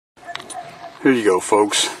Here you go,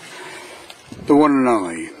 folks. The one and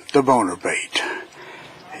only, the boner bait.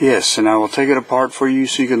 Yes, and I will take it apart for you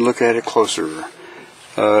so you can look at it closer.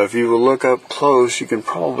 If you will look up close, you can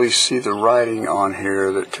probably see the writing on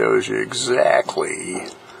here that tells you exactly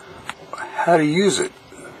how to use it.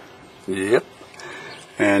 Yep.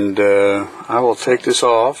 And I will take this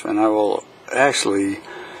off and I will actually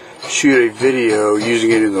shoot a video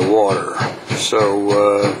using it in the water.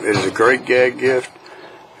 So it is a great gag gift.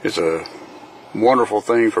 It's a wonderful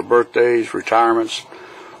thing for birthdays, retirements,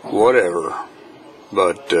 whatever.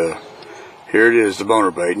 But here it is, the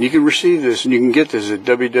boner bait. And you can receive this and you can get this at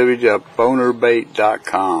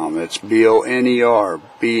www.bonerbait.com. That's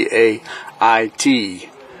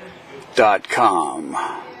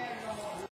BONERBAIT.com.